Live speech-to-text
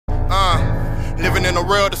Living in a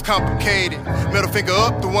world that's complicated. Middle finger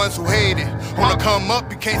up, the ones who hate it. Wanna come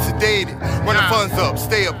up, you can't sedate it. Run the funds up,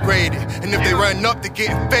 stay upgraded. And if they run up, they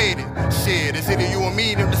getting faded. Shit, it's either you or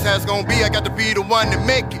me, them this has gonna be. I got to be the one to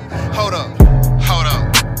make it. Hold up, hold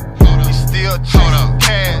up, hold up. You still hold up,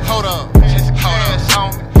 cash, hold up, just cash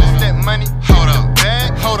on me. Just that money, hold up,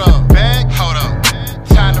 bag, hold up, bag, hold up.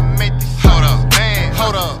 Time to make this, hold up, man,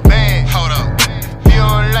 hold up, man, hold up. If you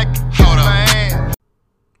don't like it, hold up, man.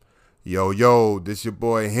 Yo, this your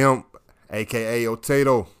boy Hemp, a.k.a.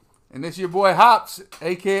 Otato. And this your boy Hops,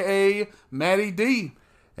 a.k.a. Matty D.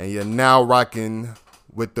 And you're now rocking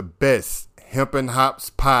with the best Hemp and Hops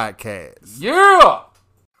podcast. Yeah!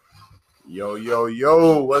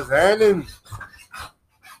 Yo, what's happening?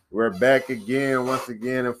 We're back again, once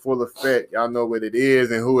again, in full effect. Y'all know what it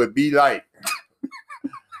is and who it be like.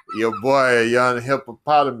 Your boy, Young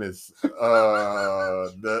Hippopotamus.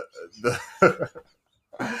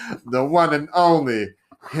 The one and only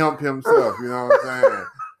Hemp himself, you know what I'm saying?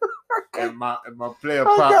 And my player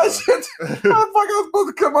partner. How the fuck I was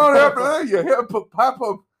supposed to come on after that? You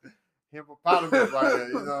Hippopotamus right there,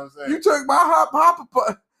 you know what I'm saying? You took my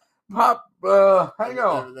hang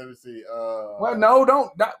on. Let me see. Well, no,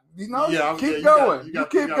 don't. Keep going. You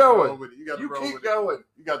keep going. You keep going.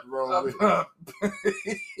 You got to roll with it.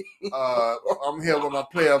 I'm here with my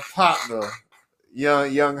player partner,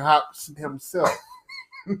 Young Hops himself.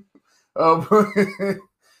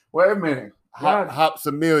 Wait a minute. Hops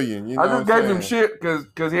a million. You know I just gave him shit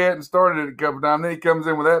because he hadn't started it a couple times. Then he comes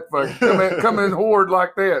in with that fucking coming in horde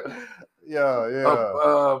like that.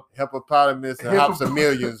 Yeah. Hippopotamus and Hops a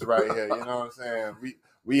millions right here. You know what I'm saying?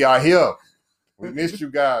 We are here. We missed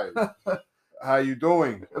you guys. How you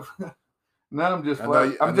doing? Now I'm just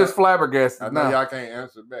flabbergasted. I know y'all can't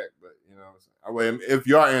answer back, but you know what I'm saying. If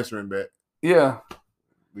you are answering back, yeah.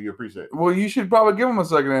 We appreciate it. Well, you should probably give him a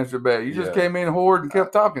second answer back. You just came in horde and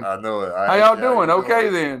kept talking. I know it. How y'all doing? Okay,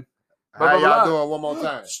 then. How y'all doing? One more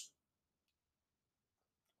time.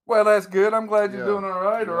 Well, that's good. I'm glad you're doing all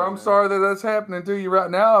right. Or I'm sorry that that's happening to you right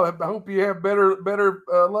now. I hope you have better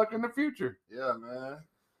luck in the future. Yeah, man.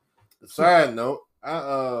 Side note,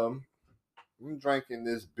 I'm drinking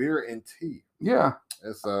this beer and tea. Yeah.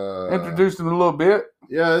 It's introduced him a little bit.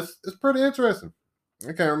 Yeah, it's pretty interesting.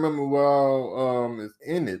 I can't remember what all is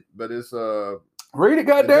in it, but it's read it,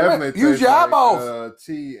 goddammit. Use your eyeballs.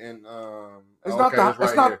 Tea and it's not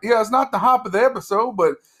the hop of the episode,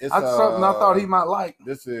 but it's something I thought he might like.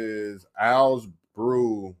 This is Owl's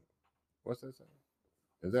Brew. What's that?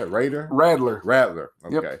 Is that Radler.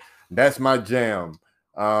 Okay, yep. That's my jam.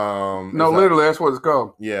 No, literally, that's what it's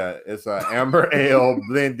called. Yeah, it's an amber ale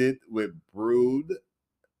blended with brewed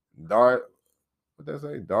dark. What did I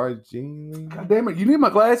say? Darjeeling. God damn it! You need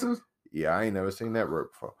my glasses. Yeah, I ain't never seen that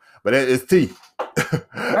word before. But it's tea. And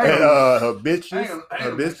hibiscus.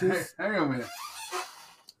 Hang on a minute.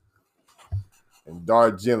 And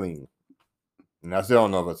Darjeeling. And I still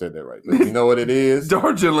don't know if I said that right. But you know what it is?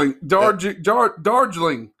 Darjeeling.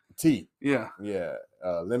 Tea. Yeah. Yeah.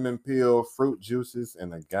 Lemon peel, fruit juices,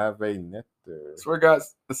 and agave nectar. Swear to God,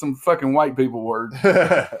 it's some fucking white people words.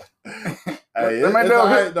 Hey, they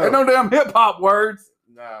no damn hip hop words.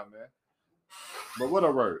 Nah, man. But what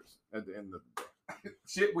are words at the end of the day?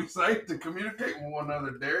 Shit we say to communicate with one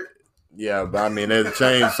another, Derek. Yeah, but I mean it's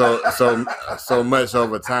changed so much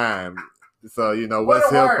over time. So you know what's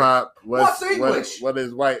hip hop? What's English? What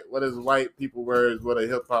is white people words? What are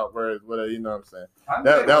hip hop words? What are you know what I'm saying?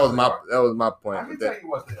 That was my point. I can tell you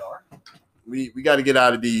what they are. We got to get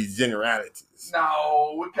out of these generalities.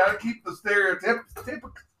 No, we got to keep the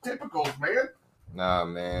typicals, man. Nah,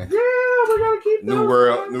 man. Yeah, we gotta keep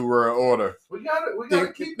those. New world order. We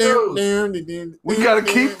gotta keep those. We gotta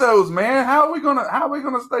keep those, man. How are we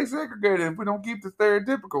gonna stay segregated if we don't keep the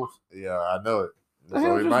stereotypicals? Yeah, I know it.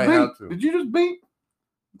 So we might have to. Did you just beat?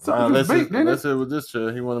 Let's see with this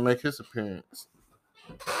show. He want to make his appearance.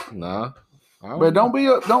 Nah. But don't be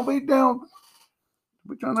down.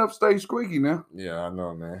 We're trying to upstay squeaky now. Yeah, I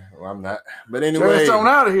know, man. Well, I'm not. But anyway, let's on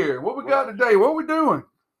out of here. What we got today? What we doing?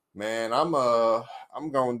 Man, I'm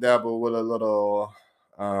gonna dabble with a little.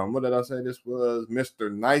 What did I say? This was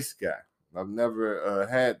Mr. Nice Guy. I've never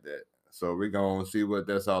had that, so we're gonna see what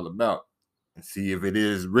that's all about and see if it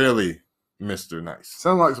is really Mr. Nice.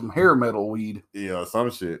 Sounds like some hair metal weed. Yeah,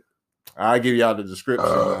 some shit. I'll give y'all the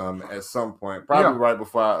description at some point, probably right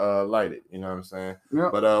before I light it. You know what I'm saying? Yeah.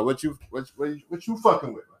 But what you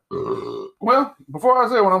fucking with? Well, before I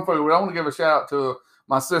say what I'm fucking with, I want to give a shout out to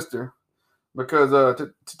my sister because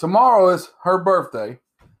tomorrow is her birthday.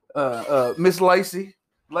 Miss Lacey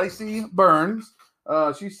Burns.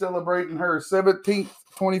 She's celebrating her 17th,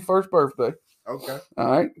 21st birthday. Okay.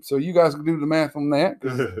 All right. So you guys can do the math on that.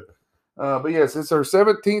 But yes, it's her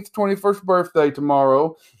 17th, 21st birthday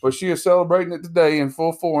tomorrow, but she is celebrating it today in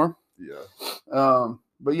full form. Yeah.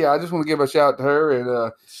 But yeah, I just want to give a shout out to her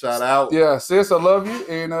and shout out. Yeah, sis, I love you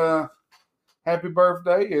and happy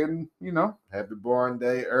birthday and happy born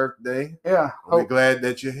day, Earth Day. Yeah. We're glad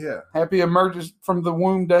that you're here. Happy emergence from the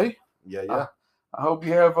womb day. Yeah. I hope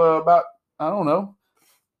you have about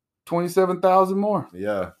 27,000 more.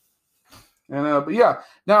 Yeah. And but yeah,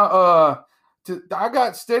 now I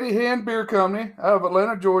got Steady Hand Beer Company out of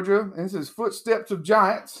Atlanta, Georgia. And this is Footsteps of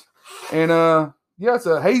Giants. And yeah, it's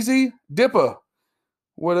a hazy dipper.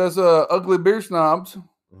 What us ugly beer snobs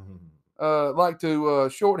like to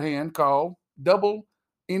shorthand call Double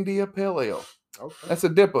India Pale Ale. Okay. That's a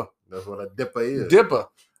dipper. That's what a dipper is. Dipper.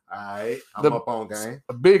 All right. I'm up on game.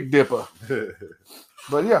 A big dipper.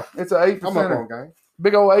 But yeah, it's an 8%. I'm up on game.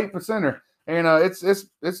 Big old 8%. And it's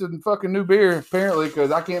a fucking new beer apparently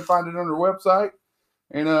because I can't find it on their website.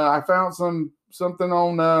 And I found something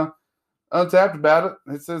on Untapped about it.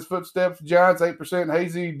 It says Footsteps Giants 8%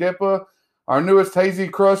 hazy dipper. Our newest hazy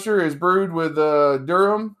crusher is brewed with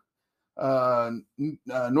Durham,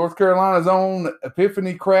 North Carolina's own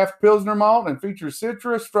Epiphany Craft Pilsner malt and features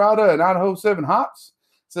citrus, Strata, and Idaho 7 hops.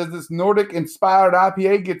 It says this Nordic-inspired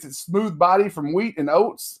IPA gets its smooth body from wheat and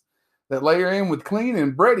oats that layer in with clean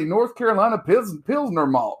and bready North Carolina Pilsner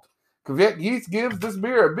malt. Quebec yeast gives this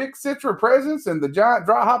beer a big citra presence, and the giant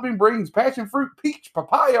dry hopping brings passion fruit, peach,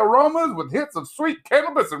 papaya aromas with hints of sweet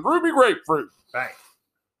cannabis and ruby grapefruit. Bang.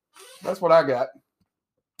 That's what I got.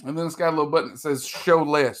 And then it's got a little button that says show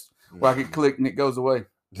less where I can click and it goes away.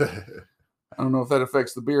 I don't know if that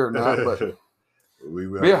affects the beer or not, but we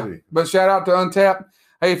will. Yeah, but shout out to Untapped.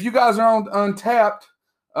 Hey, if you guys are on Untapped,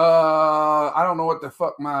 I don't know what the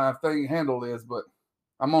fuck my thing handle is, but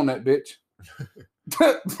I'm on that bitch.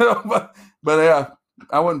 but yeah,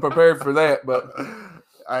 I wasn't prepared for that. But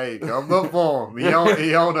hey, come look for him. He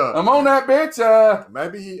on up. I'm on that bitch.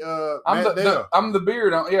 Maybe he I'm the beard.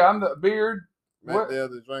 I'm the beard. Matt Dale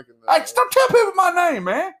is drinking. Hey, stop telling people my name,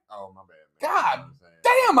 man. Oh my bad. God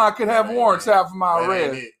damn, I could have warrants out for my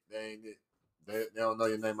arrest. That ain't it. They don't know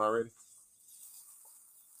your name already.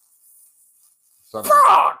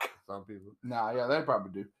 Fuck. Some people. Nah, yeah, they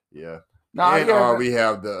probably do. Yeah. Nah, and we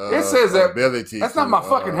have the it says that ability. That's not my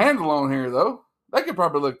fucking handle on here though. They could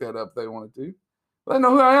probably look that up if they wanted to. They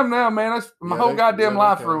know who I am now, man. That's my whole goddamn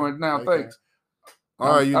life ruined now. Thanks.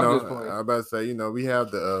 All right, I'm about to say, we have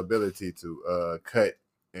the ability to cut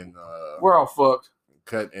and we're all fucked.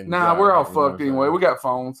 Cut and nah, we're all fucked anyway. We got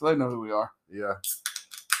phones, so they know who we are. Yeah.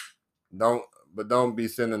 Don't be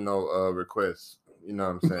sending no requests. You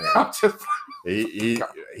know what I'm saying? I'm just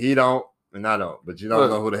he don't and I don't, but you don't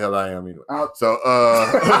know who the hell I am anyway. So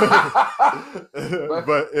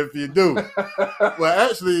but if you do, well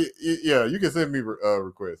actually, yeah, you can send me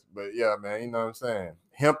requests. But yeah, man, you know what I'm saying?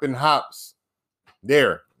 Hemp and hops.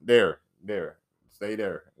 There. Stay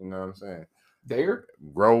there. You know what I'm saying? There?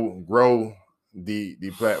 Grow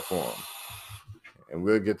the platform. And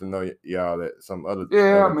we'll get to know y'all at some other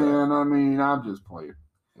man. I mean, I'm just playing.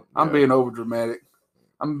 I'm being over dramatic.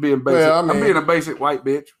 I'm being basic. Well, I'm being a basic white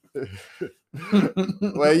bitch.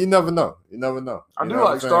 Well, you never know. I do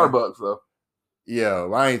like Starbucks though. Yeah,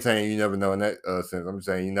 well, I ain't saying you never know in that sense. I'm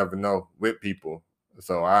saying you never know with people.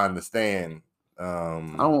 So I understand.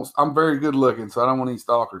 I'm very good looking, so I don't want any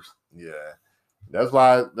stalkers. Yeah. That's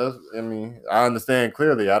why. I understand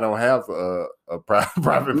clearly. I don't have a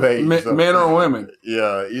private page. Men or women.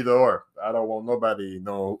 Yeah, either or. I don't want nobody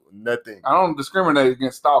know nothing. I don't discriminate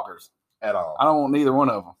against stalkers at all. I don't want neither one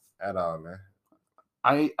of them at all, man.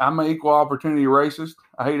 I'm an equal opportunity racist.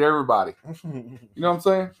 I hate everybody. You know what I'm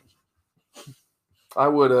saying? I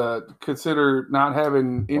would consider not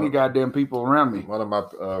having any goddamn people around me. One of my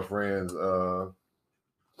friends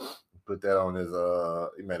put that on his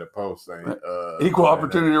he made a post saying equal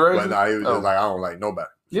opportunity racist. But no, he was just like, I don't like nobody.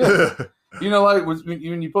 Yeah. Like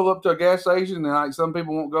when you pull up to a gas station and like some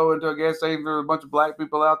people won't go into a gas station, there's a bunch of black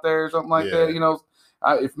people out there or something like that.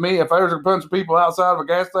 If there's a bunch of people outside of a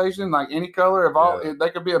gas station, like any color, if they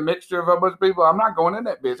could be a mixture of a bunch of people, I'm not going in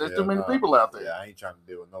that bitch. There's too many people out there. Yeah, I ain't trying to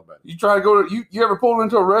deal with nobody. You try to go to you ever pull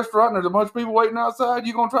into a restaurant and there's a bunch of people waiting outside?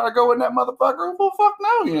 You gonna try to go in that motherfucker? Well, fuck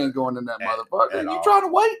no, you ain't going in that motherfucker. You trying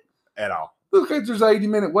to wait? At all. Look, there's an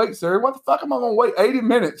 80-minute wait, sir. What the fuck am I gonna wait 80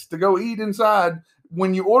 minutes to go eat inside?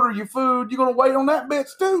 When you order your food, you're gonna wait on that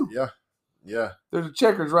bitch too. Yeah. There's a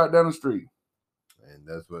Checkers right down the street. And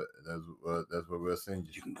that's what we'll send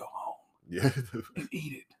you. You can go home. Yeah. And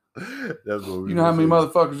eat it. That's what you know how many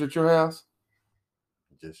motherfuckers at your house?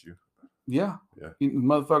 Just you. Yeah.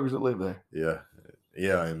 Motherfuckers that live there. Yeah.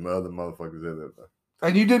 Yeah, and other motherfuckers that live there.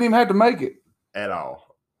 And you didn't even have to make it. At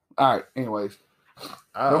all. All right. Anyways,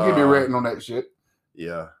 don't get me ratting on that shit.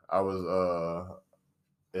 Yeah, I was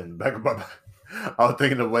in the back of my I was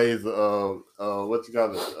thinking of ways of what you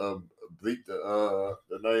call it, bleep the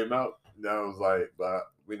name out. And I was like, but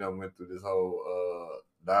we done went through this whole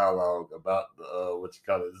dialogue about the what you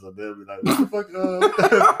call it. So they'll be like, what the fuck?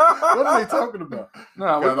 What are they talking about?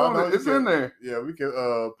 No, we're going it's in there. Yeah, we can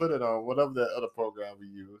put it on whatever that other program we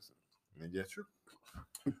use. And yeah, true.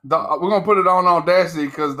 We're gonna put it on Audacity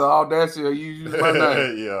because the Audacity will use my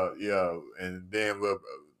name. yeah, and then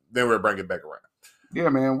we'll bring it back around. Yeah,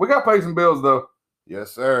 man, we got to pay some bills though.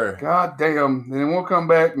 Yes, sir. God damn, and then we'll come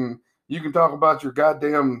back and you can talk about your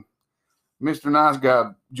goddamn Mr. Nice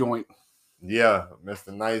Guy joint. Yeah,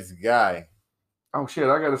 Mr. Nice Guy. Oh shit,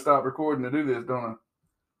 I got to stop recording to do this, don't I?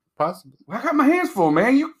 Possibly. Well, I got my hands full,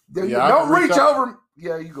 man. You don't reach over.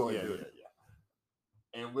 Yeah, you go ahead and do it.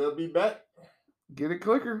 Yeah. And we'll be back. Get it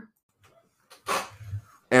clicker.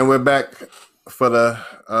 And we're back for the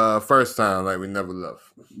first time like we never left.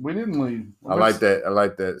 We didn't leave. I like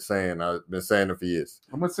that saying. I've been saying it for years.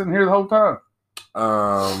 I've been sitting here the whole time.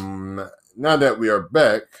 Now that we are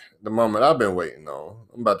back, the moment I've been waiting on,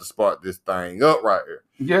 I'm about to spark this thing up right here.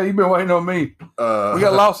 Yeah, you've been waiting on me. We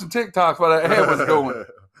got lost in TikToks while that ad was going.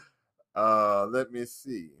 Let me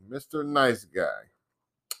see. Mr. Nice Guy.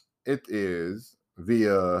 It is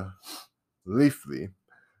via Leafly,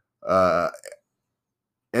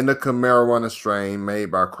 indica marijuana strain made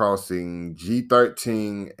by crossing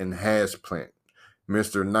G13 and hash plant.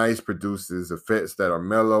 Mr. Nice produces effects that are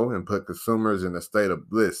mellow and put consumers in a state of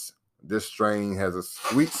bliss. This strain has a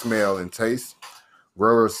sweet smell and taste.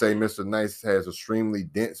 Growers say Mr. Nice has extremely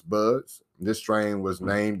dense buds. This strain was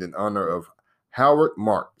named in honor of Howard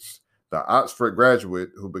Marks, the Oxford graduate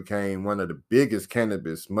who became one of the biggest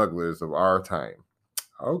cannabis smugglers of our time.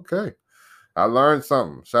 Okay. I learned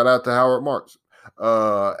something. Shout out to Howard Marks.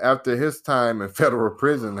 After his time in federal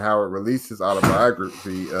prison, Howard released his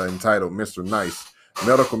autobiography entitled Mr. Nice.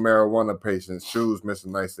 Medical marijuana patients choose Mr.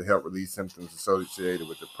 Nice to help relieve symptoms associated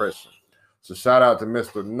with depression. So shout out to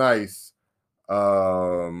Mr. Nice,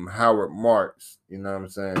 Howard Marks, you know what I'm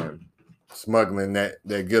saying? Smuggling that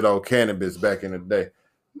good old cannabis back in the day.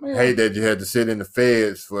 Man. Hate that you had to sit in the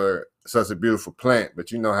feds for such a beautiful plant,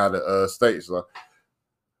 but you know how the states are.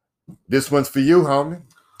 This one's for you, homie,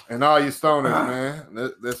 and all you stoners,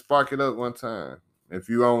 man. Let's spark it up one time. If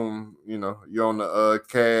you own, you're on the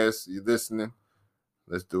cast, you're listening,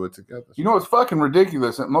 let's do it together. You know, it's fucking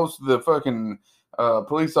ridiculous that most of the fucking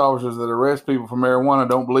police officers that arrest people for marijuana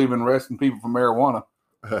don't believe in arresting people for marijuana.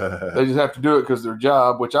 They just have to do it because their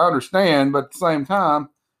job, which I understand, but at the same time,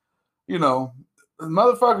 the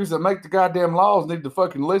motherfuckers that make the goddamn laws need to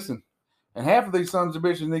fucking listen. And half of these sons of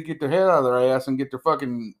bitches need to get their head out of their ass and get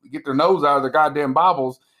their nose out of their goddamn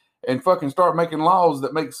Bibles and fucking start making laws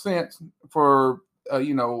that make sense for,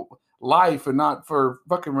 life and not for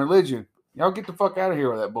fucking religion. Y'all get the fuck out of here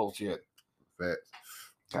with that bullshit. Facts.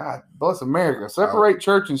 God bless America. Separate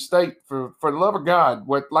church and state for the love of God,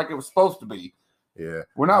 like it was supposed to be. Yeah.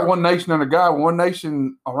 We're not one nation under God, we're one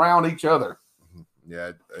nation around each other.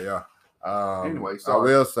 Yeah. Anyway,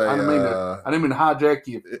 sorry. I will say I didn't mean to hijack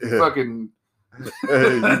you. Fucking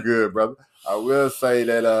you good, brother. I will say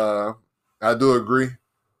that I do agree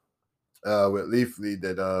with Leafly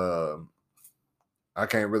that I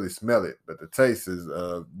can't really smell it, but the taste is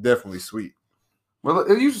definitely sweet. Well,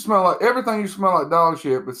 it used to smell like everything. Used to smell like dog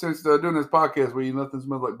shit, but since doing this podcast, nothing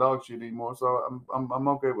smells like dog shit anymore. So I'm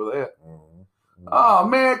okay with that. Mm-hmm. Oh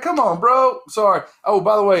man, come on, bro. Sorry. Oh,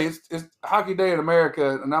 by the way, it's Hockey Day in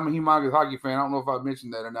America, and I'm a humongous hockey fan. I don't know if I've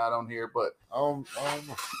mentioned that or not on here, but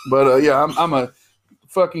yeah, I'm a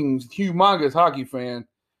fucking humongous hockey fan,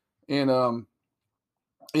 and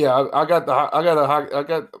yeah,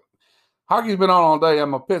 hockey's been on all day.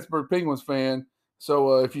 I'm a Pittsburgh Penguins fan,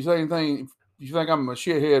 so if you say anything, if you think I'm a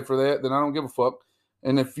shithead for that, then I don't give a fuck.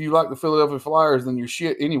 And if you like the Philadelphia Flyers, then you're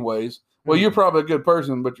shit anyways. Well, you're probably a good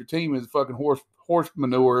person, but your team is fucking horse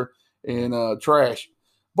manure and trash.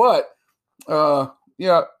 But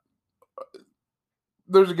yeah,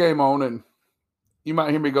 there's a game on, and you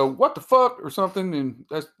might hear me go, "What the fuck?" or something, and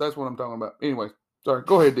that's what I'm talking about. Anyway, sorry.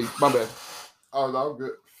 Go ahead, D. My bad. Oh, no,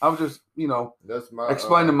 good. I was just, that's my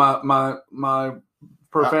explaining my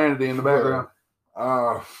profanity in the background.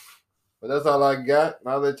 But that's all I got.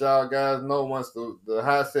 I'll let y'all guys know once the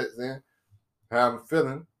high sets in how I'm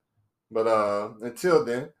feeling. But until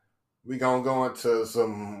then, we gonna go into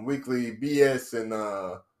some weekly BS and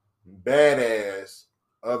badass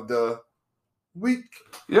of the week.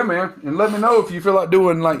 Yeah, man. And let me know if you feel like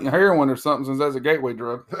doing like heroin or something, since that's a gateway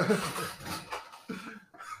drug.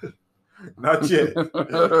 Not yet. All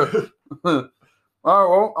right,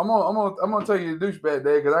 well, I'm gonna tell you the douchebag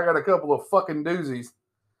day because I got a couple of fucking doozies.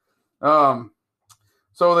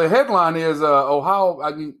 So the headline is Ohio.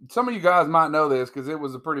 I mean, some of you guys might know this because it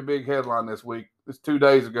was a pretty big headline this week. It's 2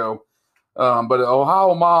 days ago. But an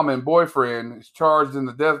Ohio mom and boyfriend is charged in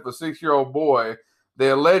the death of a 6-year-old boy. They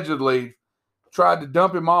allegedly tried to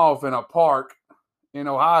dump him off in a park in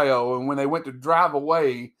Ohio, and when they went to drive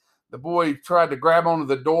away, the boy tried to grab onto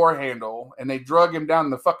the door handle, and they drug him down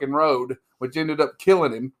the fucking road, which ended up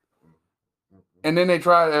killing him. And then they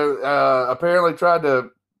apparently tried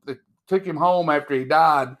to took him home after he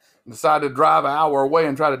died and decided to drive an hour away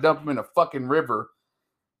and try to dump him in a fucking river.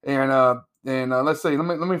 And let's see,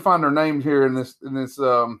 let me find their names here in this.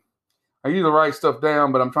 I usually write stuff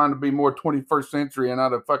down, but I'm trying to be more 21st century and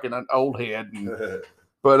not a fucking old head.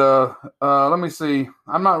 But let me see.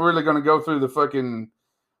 I'm not really going to go through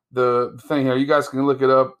the thing here. You guys can look it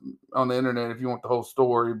up on the internet if you want the whole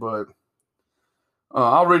story, but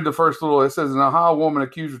I'll read the first little. It says, an Ohio woman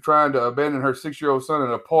accused of trying to abandon her 6-year-old son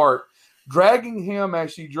in a park, dragging him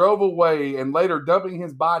as she drove away and later dumping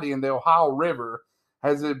his body in the Ohio River,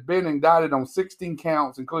 has been indicted on 16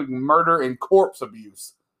 counts, including murder and corpse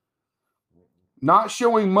abuse. Not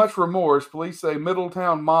showing much remorse, police say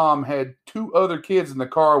Middletown mom had 2 other kids in the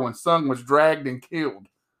car when son was dragged and killed.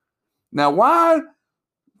 Now, why?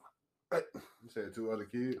 You said 2 other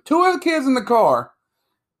kids? 2 other kids in the car.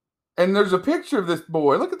 And there's a picture of this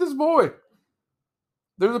boy. Look at this boy.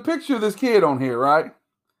 There's a picture of this kid on here, right?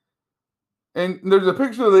 And there's a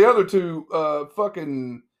picture of the other 2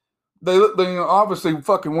 fucking... They obviously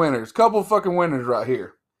fucking winners. Couple fucking winners right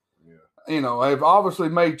here. Yeah. You know, they've obviously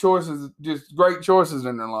made choices, just great choices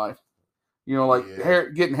in their life. You know, like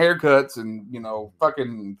getting haircuts and, you know,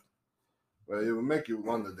 fucking... Well, it would make you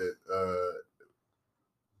wonder that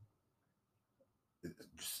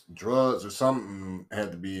drugs or something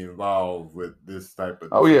had to be involved with this type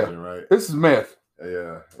of decision, right? This is meth.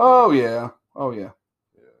 Yeah. Oh, yeah.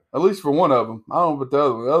 At least for one of them. I don't know about the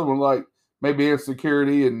other one. The other one, like, maybe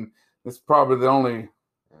insecurity, and it's probably the only...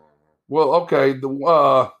 Well, okay.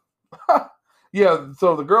 Yeah,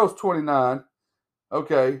 so the girl's 29.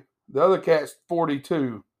 Okay. The other cat's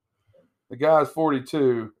 42. The guy's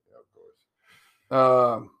 42. Yeah,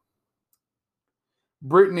 of course.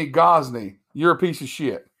 Brittany Gosney, you're a piece of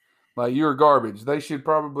shit. Like, you're garbage. They should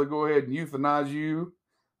probably go ahead and euthanize you.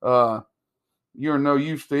 You're no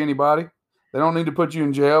use to anybody. They don't need to put you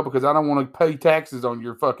in jail because I don't want to pay taxes on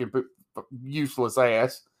your fucking useless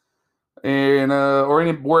ass. And or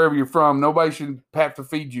wherever you're from, nobody should have to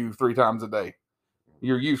feed you 3 times a day.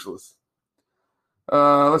 You're useless.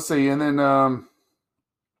 Let's see. And then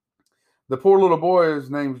the poor little boy, his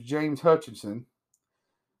name's James Hutchinson,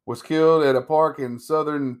 was killed at a park in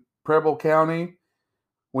southern Preble County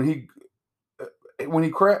when he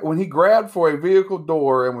grabbed for a vehicle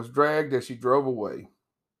door and was dragged as she drove away.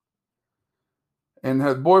 And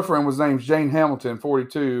her boyfriend was named Jane Hamilton,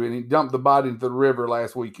 42, and he dumped the body into the river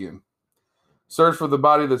last weekend. Search for the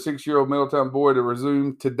body of the 6-year-old Middletown boy to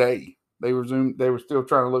resume today. They were still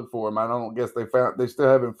trying to look for him. I don't guess they still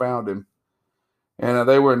haven't found him. And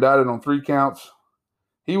they were indicted on 3 counts.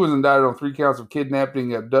 He was indicted on 3 counts of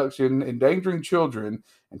kidnapping, abduction, endangering children,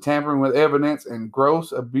 and tampering with evidence and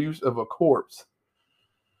gross abuse of a corpse.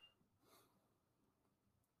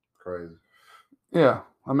 Crazy. Yeah.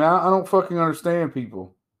 I mean, I don't fucking understand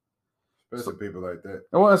people. Especially people like that.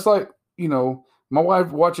 Well, it's like, you know, my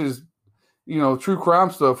wife watches, you know, true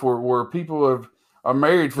crime stuff where people are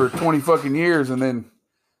married for 20 fucking years, and then,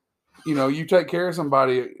 you know, you take care of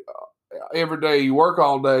somebody every day, you work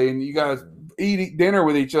all day, and you guys eat dinner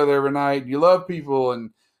with each other every night. You love people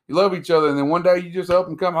and you love each other, and then one day you just up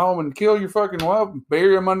and come home and kill your fucking wife and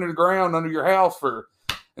bury them under the ground under your house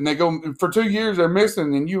and they go for 2 years they're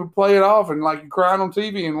missing, and you play it off and like you're crying on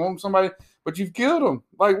TV and want somebody, but you've killed them.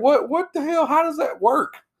 Like what the hell? How does that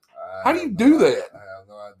work? How do you do that? I have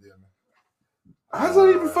no idea, man. How does that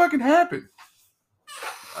even fucking happen?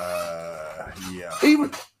 Yeah.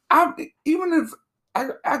 Even if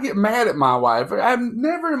I get mad at my wife, I've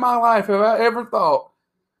never in my life have I ever thought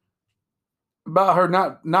about her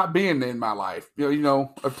not being in my life. You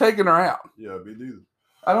know, of taking her out. Yeah, me neither.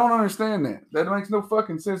 I don't understand that. That makes no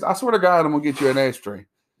fucking sense. I swear to God, I'm gonna get you an ashtray.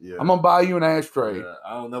 Yeah. I'm gonna buy you an ashtray. Yeah,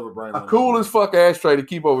 I don't never bring a cool as fuck ashtray to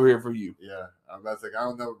keep over here for you. Yeah, I'm about to say I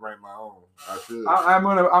don't never bring my own. I should. I'm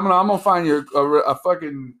gonna find you a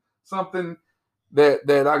fucking something that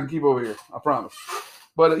I can keep over here. I promise.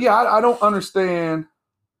 But yeah, I don't understand.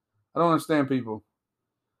 I don't understand people.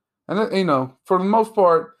 And you know, for the most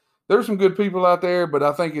part, there's some good people out there, but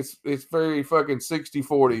I think it's very fucking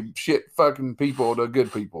 60-40 shit fucking people to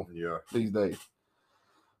good people these days.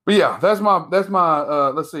 But yeah, that's my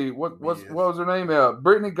let's see, what was her name?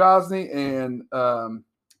 Brittany Gosney and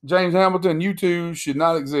James Hamilton, you two should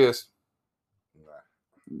not exist.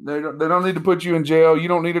 They don't need to put you in jail. You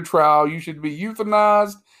don't need a trial. You should be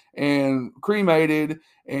euthanized and cremated,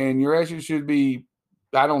 and your ashes should be,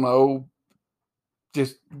 I don't know,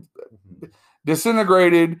 just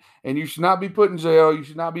disintegrated, and you should not be put in jail. You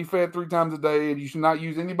should not be fed 3 times a day, and you should not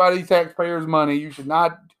use anybody's taxpayers' money. You should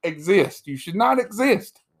not exist. You should not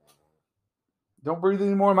exist. Don't breathe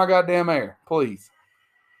any more of my goddamn air, please.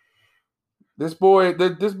 This boy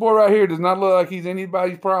right here does not look like he's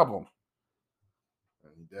anybody's problem.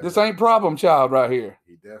 This ain't problem child right here.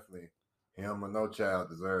 He definitely, him or no child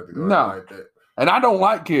deserves to go like that. And I don't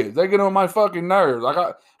like kids. They get on my fucking nerves.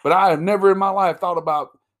 But I have never in my life thought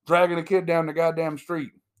about dragging a kid down the goddamn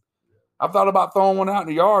street. I've thought about throwing one out in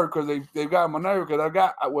the yard because they've got my nerve. Because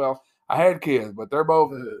I had kids, but they're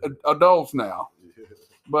both adults now.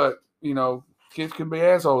 But kids can be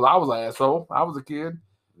assholes. I was an asshole. I was a kid.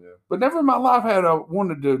 Yeah. But never in my life had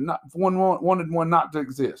wanted one not to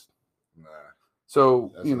exist. Nah.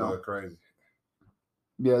 So that's crazy.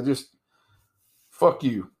 Yeah, just fuck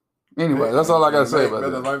you. Anyway, that's all I gotta say about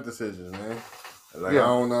that. Better life decisions, man. I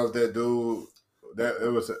don't know if that dude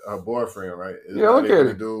it was her boyfriend, right? Look at it.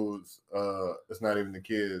 The dude's. It's not even the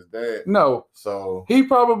kid's dad. No. So he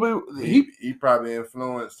probably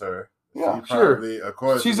influenced her. Yeah, sure. Of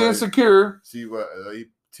course, she's insecure. She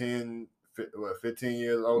 15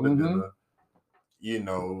 years older than her.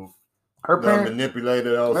 Her parents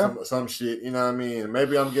manipulated or some shit, you know what I mean?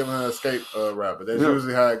 Maybe I'm giving her an escape rap, but that's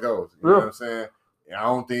usually how it goes. You know what I'm saying? I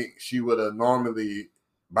don't think she would have normally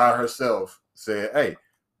by herself said, hey,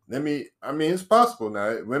 it's possible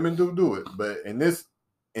now. Women do it. But in this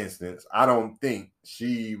instance, I don't think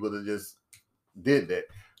she would have just did that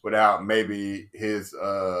without maybe his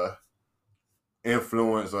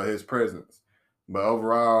influence or his presence. But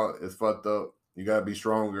overall, it's fucked up. You got to be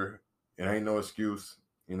stronger. It ain't no excuse.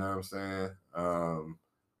 You know what I'm saying?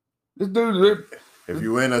 This dude, if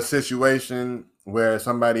you're in a situation where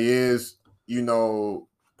somebody is,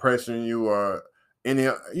 pressuring you or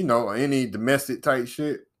any domestic type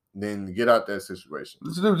shit, then get out that situation.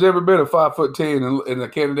 This dude's ever been a 5'10" and a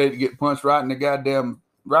candidate to get punched right in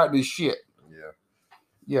his shit.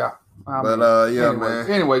 Yeah. Man.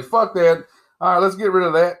 Anyways, fuck that. All right, let's get rid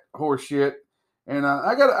of that horse shit. And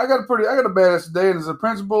I got a badass today, and it's a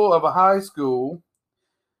principal of a high school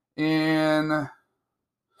in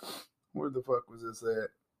where the fuck was this at?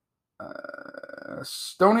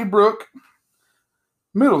 Stony Brook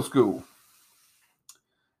Middle School.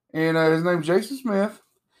 And his name's Jason Smith.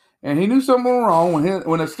 And he knew something was wrong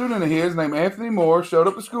when a student of his named Anthony Moore showed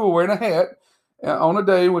up at school wearing a hat on a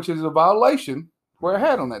day, which is a violation. Wear a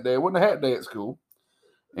hat on that day. It wasn't a hat day at school.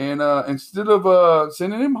 And instead of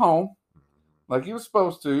sending him home like he was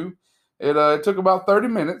supposed to, it took about 30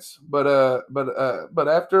 minutes. But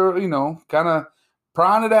after, kind of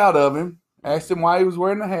prying it out of him, asked him why he was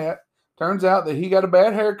wearing the hat. Turns out that he got a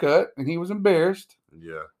bad haircut and he was embarrassed.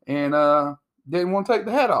 Yeah. And didn't want to take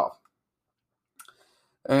the hat off.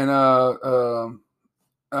 And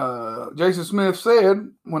Jason Smith said,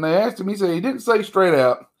 when they asked him, he said he didn't say straight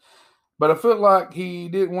out, but I felt like he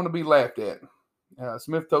didn't want to be laughed at.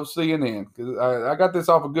 Smith told CNN, because I got this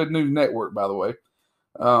off of Good News Network, by the way.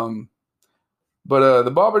 But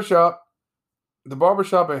the barbershop and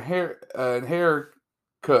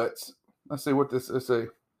haircuts. Let's see what this. Let's see.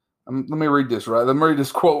 Let me read this right. Let me read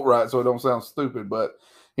this quote right, so it don't sound stupid. But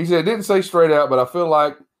he said, "Didn't say straight out, but I feel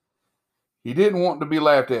like he didn't want to be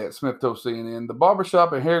laughed at." Smith told CNN, "The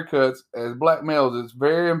barbershop and haircuts as black males is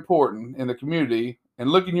very important in the community,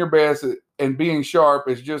 and looking your best and being sharp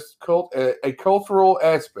is just a cultural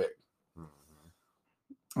aspect.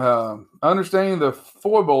 Understanding the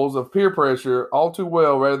foibles of peer pressure all too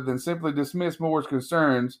well, rather than simply dismiss Moore's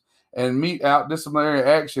concerns and mete out disciplinary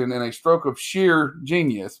action in a stroke of sheer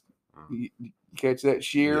genius." You catch that?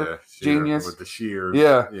 Sheer genius with the shears.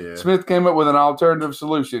 Yeah. Smith came up with an alternative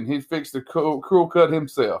solution. He fixed the cruel cut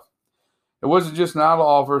himself. It wasn't just an idle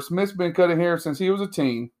offer. Smith's been cutting hair since he was a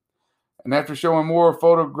teen. And after showing more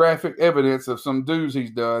photographic evidence of some dues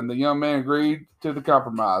he's done, the young man agreed to the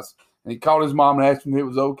compromise. And he called his mom and asked him if it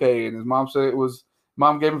was okay. And his mom said it was.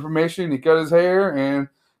 Mom gave him permission. He cut his hair, and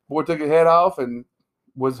boy took his head off and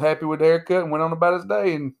was happy with the haircut and went on about his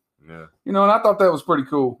day. And and I thought that was pretty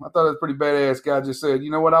cool. I thought it was pretty badass. Guy just said,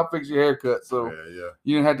 "You know what? I'll fix your haircut." So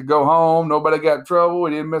you didn't have to go home. Nobody got in trouble.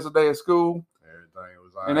 He didn't miss a day of school. Everything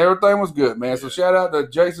was and everything was good, man. So shout out to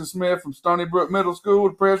Jason Smith from Stony Brook Middle School,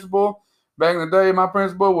 the principal. Back in the day, my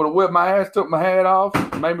principal would have whipped my ass, took my hat off,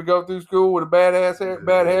 made me go through school with a bad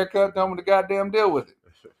haircut, told me to goddamn deal with it.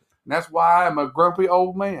 And that's why I'm a grumpy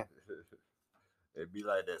old man. It'd be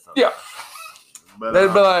like that sometimes. Yeah. But,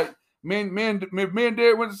 They'd be like, me and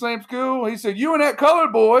Derek went to the same school. He said, you and that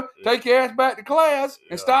colored boy, take your ass back to class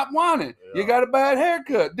and stop whining. You got a bad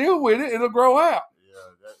haircut. Deal with it. It'll grow out.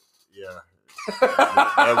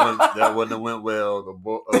 That wouldn't have went well.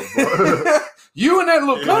 You and that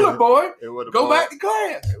little colored boy, go back to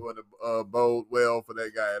class. It wouldn't have bode well for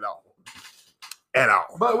that guy at all.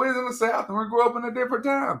 But we was in the South and we grew up in a different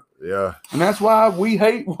time. Yeah. And that's why we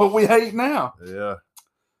hate what we hate now. Yeah.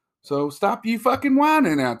 So stop you fucking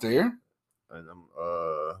whining out there. And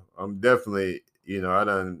I'm definitely, I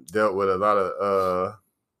done dealt with a lot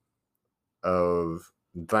of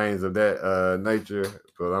things of that nature,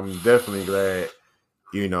 but I'm definitely glad,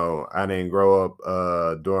 I didn't grow up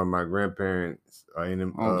during my grandparents or any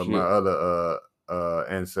my other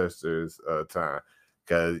ancestors' time.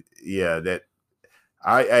 Cause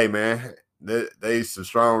hey man, they some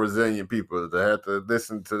strong, resilient people that have to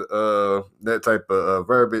listen to that type of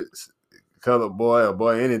verbiage, colored boy or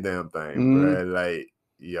boy, any damn thing. Mm-hmm. Like,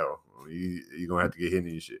 you're gonna have to get hit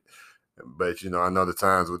in your shit. But I know the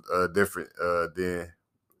times with different then.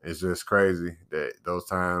 It's just crazy that those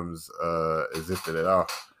times existed at all.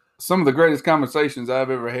 Some of the greatest conversations I've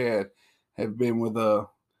ever had have been with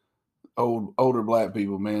older black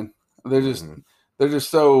people, man. They're just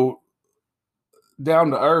so down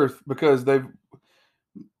to earth because they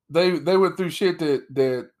went through shit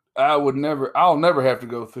that I'll never have to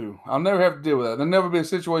go through. I'll never have to deal with that. There'll never be a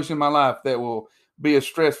situation in my life that will be as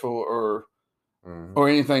stressful or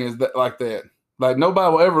anything as that like that. Like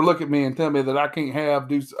nobody will ever look at me and tell me that I can't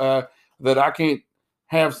that I can't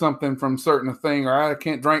have something from certain thing or I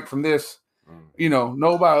can't drink from this.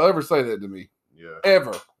 Nobody will ever say that to me. Yeah.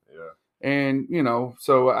 Ever. Yeah. And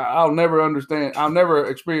so I'll never understand. I'll never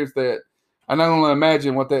experience that. I don't want to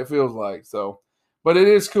imagine what that feels like. So, but it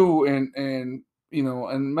is cool, and and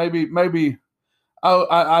maybe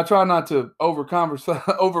I try not to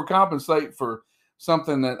overcompensate for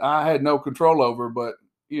something that I had no control over, but.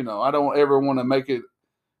 I don't ever want to make it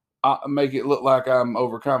look like I'm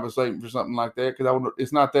overcompensating for something like that because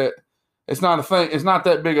it's not a thing. It's not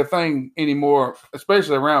that big a thing anymore,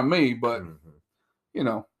 especially around me. But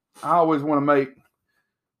I always want to make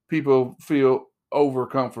people feel over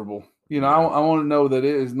comfortable. I want to know that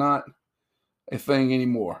it is not a thing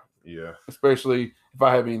anymore. Yeah, especially if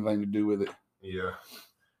I have anything to do with it. Yeah,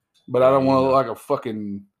 but I don't want to look like a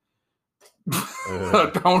fucking. I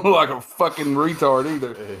don't look like a fucking retard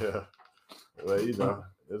either. Yeah. Well,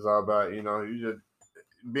 it's all about, you just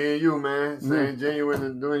being you, man, staying genuine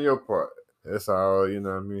and doing your part. That's all, you know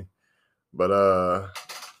what I mean? But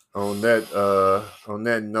on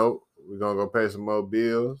that note, we're gonna go pay some more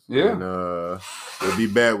bills. Yeah. And we'll be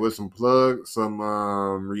back with some plugs, some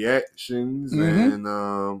reactions, and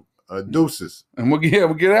deuces. And we'll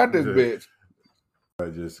get out this bitch.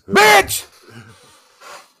 Bitch!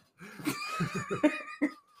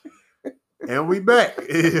 And we back. What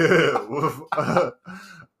you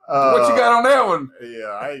got on that one? Yeah,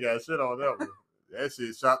 I ain't got shit on that one. That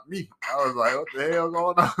shit shocked me. I was like, what the hell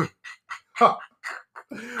going on?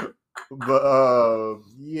 But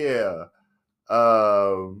yeah.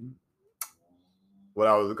 What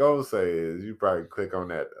I was gonna say is you probably click on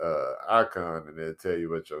that icon and it'll tell you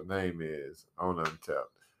what your name is on Untapped.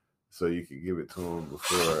 So you can give it to them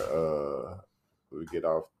before we get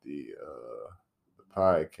off the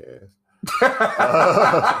podcast.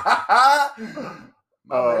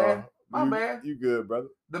 My bad. You good, brother?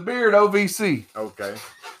 The Beard OVC. Okay.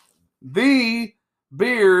 The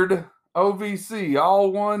Beard OVC.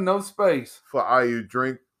 All one, no space. For all you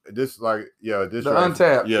drink, this the right.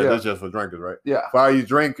 Untapped. Yeah, this just for drinkers, right? Yeah. For all you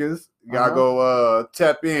drinkers, you gotta go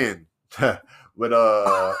tap in with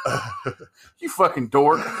you fucking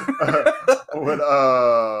dork. with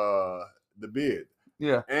the Beard.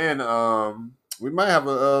 Yeah. And we might have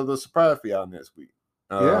a little surprise for y'all next week.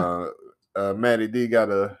 Maddie D got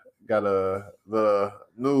a little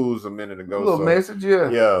news a minute ago. A little message, yeah.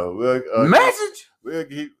 Yeah. Message? We'll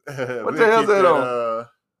keep what the hell's that on?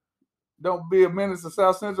 Don't be a menace to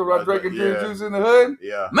South Central by drinking juice in the hood?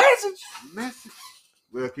 Yeah. Message.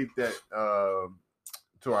 We'll keep that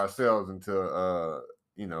to ourselves until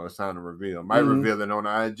it's time to reveal. Might reveal it on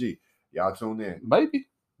IG. Y'all tune in. Maybe.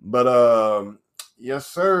 But yes,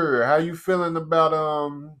 sir. How you feeling about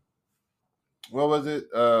what was it?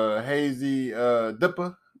 Hazy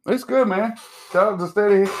Dipper? It's good, man. Shout out to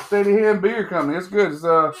Steady Hand Beer Company. It's good. It's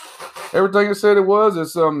Everything it said it was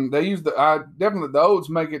is they use definitely the oats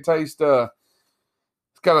make it taste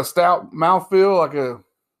it's got a stout mouthfeel, like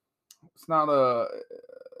it's not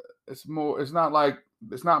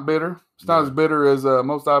bitter. It's not as bitter as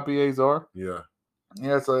most IPAs are. Yeah.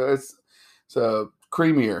 Yeah, it's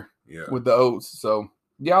creamier Yeah. with the oats. So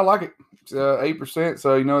yeah, I like it. It's 8%.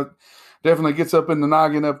 So it definitely gets up in the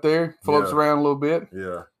noggin up there, floats around a little bit.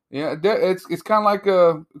 Yeah. Yeah, it's kind of like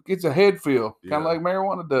it's a head feel, kind of like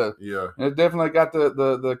marijuana does. Yeah. And it definitely got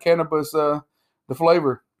the cannabis the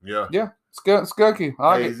flavor. Yeah. Yeah, skunky. I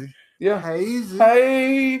like Hazy. it. Yeah. Hazy.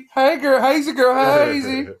 Hey girl, hazy girl,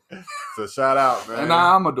 hazy. So shout out, man. And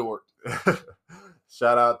I'm a dork.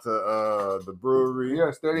 Shout out to the brewery.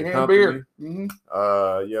 Yeah, Steady Hand company. Beer.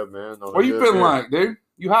 Mm-hmm. Yeah, man. What you feeling like, dude?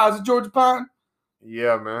 You high as a Georgia pine?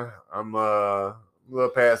 Yeah, man. I'm a little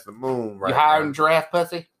past the moon right You higher now. than giraffe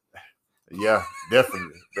pussy? Yeah,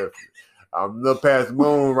 definitely. I'm a little past the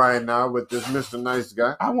moon right now with this Mr. Nice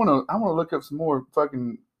Guy. I wanna look up some more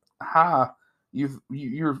fucking high.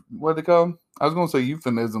 You're what they call them? I was gonna say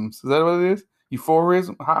euphemisms. Is that what it is?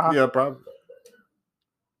 Euphorism? High? Yeah, probably.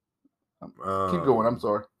 Keep going. I'm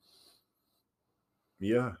sorry.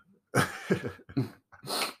 Yeah.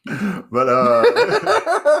 But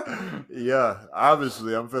yeah,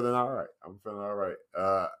 obviously I'm feeling all right.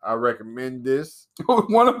 I recommend this.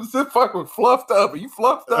 One of them said fucking fluffed up. Are you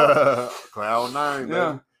fluffed up? Cloud9,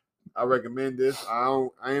 Yeah. baby. I recommend this. I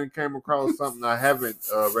ain't came across something I haven't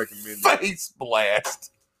recommended. Face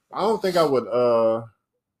blast. I don't think I would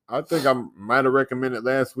I think I might have recommended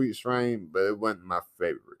last week's strain, but it wasn't my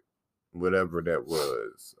favorite. Whatever that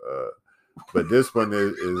was. But this one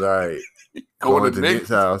is all right. Going to Nick's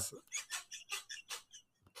house.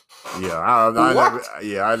 Yeah,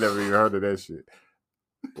 I never even heard of that shit.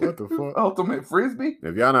 What the fuck? Ultimate Frisbee?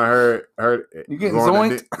 If y'all not heard You getting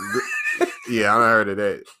zoinked? Yeah, I not heard of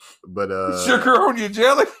that. But sugar on your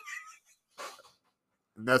jelly?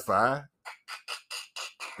 that's fine.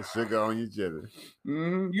 The sugar on your jelly.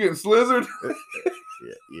 You getting slizzard?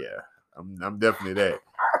 Yeah. I'm definitely that.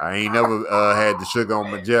 I ain't never had the sugar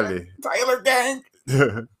on my jelly. Taylor gang.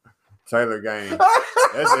 Taylor gang.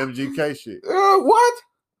 That's MGK shit. What?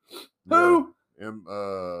 Yeah. Who?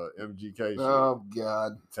 MGK shit. Oh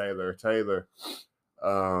God. Taylor.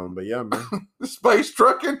 But yeah, man. Space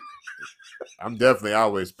trucking. I'm definitely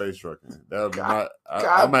always space trucking. That would be my. God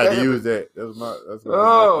I might damn use that. That's my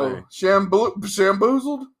Oh, thing.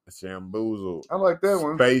 shamboozled. Shamboozle. I like that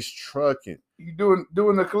one. Space trucking. You doing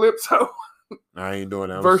the calypso? I ain't doing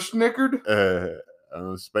that. Verse snickered.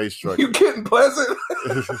 I'm space trucking. You getting pleasant?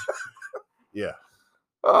 Yeah.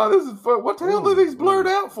 Oh, this is fun. What the hell are these blurred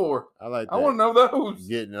out for? I like that. I want to know those.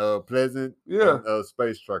 Getting pleasant. Yeah. And,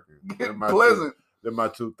 space trucking. Getting pleasant. They're my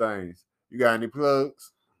two things. You got any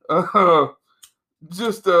plugs?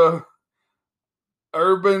 Just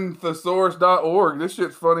urbanthesaurus.org. This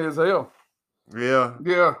shit's funny as hell. Yeah.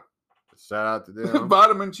 Yeah. Shout out to them.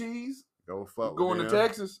 Vitamin cheese. Go fuck Going with to them.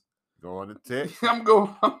 Texas. Going to Texas. I'm going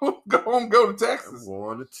to Texas. I'm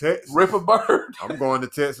going to Texas. Rip a bird. I'm going to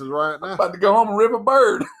Texas right I'm now. about to go home and rip a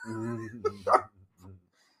bird. I'm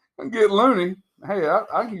getting loony. Hey,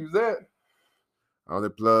 I can use that. Only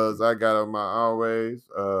plugs I got on my always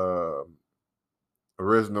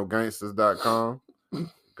originalgangsters.com.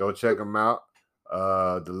 Go check them out.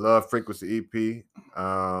 The Love Frequency EP.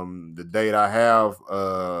 The date I have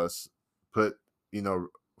put,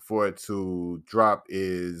 for it to drop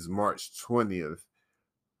is March 20th.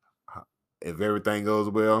 If everything goes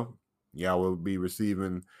well, y'all will be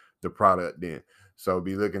receiving the product then. So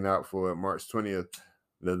be looking out for it March 20th,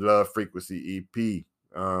 the Love Frequency EP.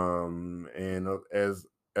 And as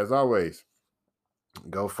always,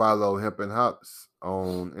 go follow Hemp and Hops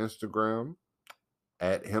on Instagram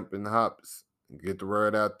at Hemp and Hops. Get the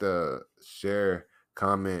word out there. Share,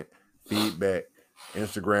 comment, feedback.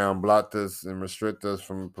 Instagram blocked us and restrict us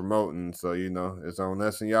from promoting. So, it's on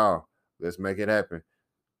us and y'all. Let's make it happen.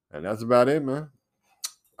 And that's about it, man.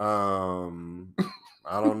 I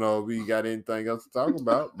don't know if we got anything else to talk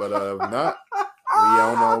about, but if not, we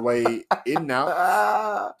on our way in and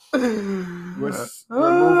out. We're moving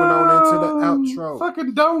on into the outro.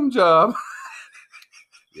 Fucking dome job.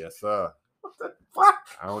 Yes, sir. What the fuck?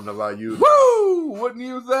 I don't know about you. Woo! Wouldn't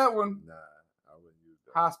use that one. Nah, I wouldn't use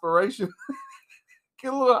that. Aspiration.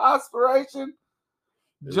 Get a little aspiration.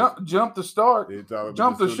 Jump the start.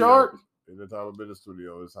 Jump the shark. Anytime I'm in the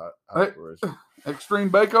studio, it's hot. Extreme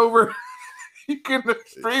Bakeover. You get the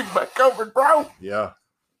Extreme Bakeover, bro. Yeah.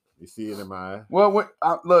 You see it in my eye. Well,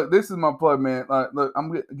 look, this is my plug, man. Look,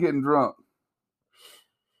 I'm getting drunk.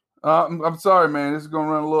 I'm sorry, man. This is going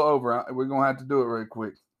to run a little over. We're going to have to do it really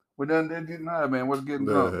quick. We done did getting high, man. What's getting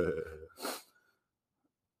drunk?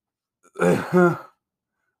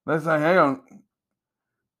 Let's say, hang on.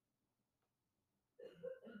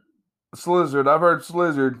 Slizzard. I've heard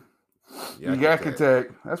Slizzard. Yak attack.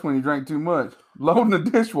 That's when you drink too much. Loading the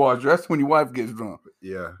dishwasher. That's when your wife gets drunk.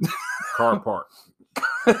 Yeah. Car park.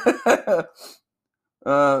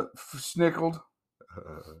 Snickled.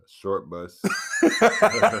 Short bus.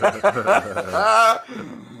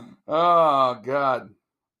 Oh God.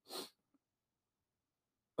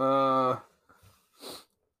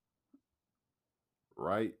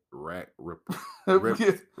 Right rat rip.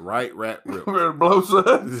 Right rat rip. Blow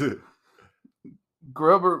suds.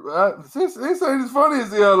 Grubber. This ain't as funny as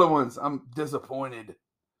the other ones. I'm disappointed.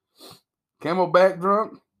 Camelback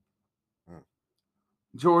drunk.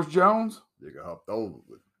 George Jones. You got hopped over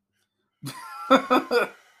with.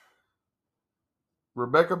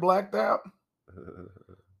 Rebecca blacked out.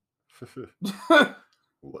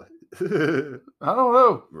 What? I don't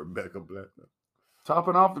know. Rebecca blacked out.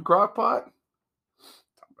 Topping off the crock pot.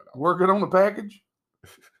 Working on the package.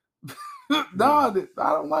 No, I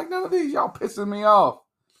don't like none of these. Y'all pissing me off.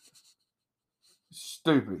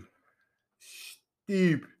 Stupid.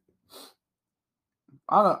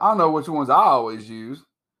 I know which ones I always use.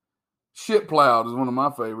 Shit plowed is one of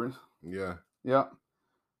my favorites. Yeah. Yep.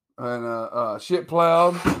 And shit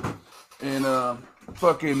plowed and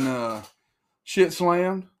fucking shit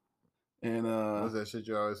slammed. And what's that shit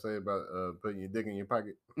you always say about putting your dick in your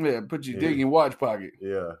pocket? Yeah, put your dick in your watch pocket.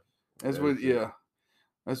 Yeah. That's when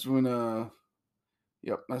that's when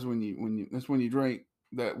that's when you drink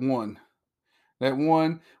that one. That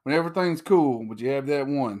one when everything's cool, but you have that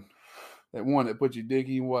one. That one that puts your dick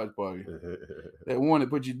in your watch pocket. That one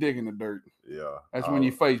that puts your dick in the dirt. Yeah. That's when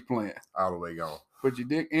you face plant. All the way gone. Put your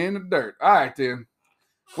dick in the dirt. All right then.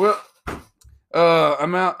 Well,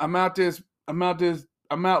 I'm out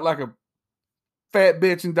like a fat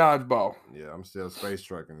bitch in dodgeball. Yeah, I'm still space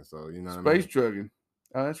trucking, so you know what Space trucking.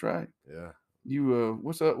 Oh, that's right. Yeah. You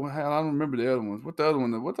what's up? Well, hell, I don't remember the other ones. What's the other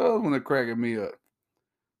one that cracking me up?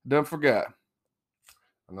 Done forgot.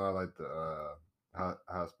 I know I like the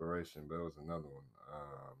Hospiration, but it was another one.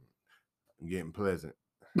 Getting pleasant.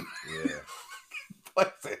 Yeah.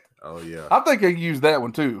 Pleasant. Oh yeah. I think I used that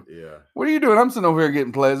one too. Yeah. What are you doing? I'm sitting over here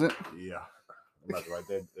getting pleasant. Yeah. I'm about to write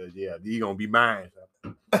that. Yeah, you gonna be mine.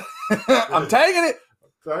 I'm taking it.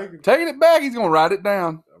 Taking it back. He's gonna write it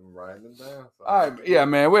down. I'm writing it down. So all right. Yeah,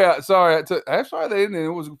 man. Sorry. I'm sorry they didn't. It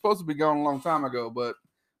was supposed to be gone a long time ago, but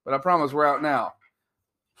I promise we're out now.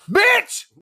 Bitch!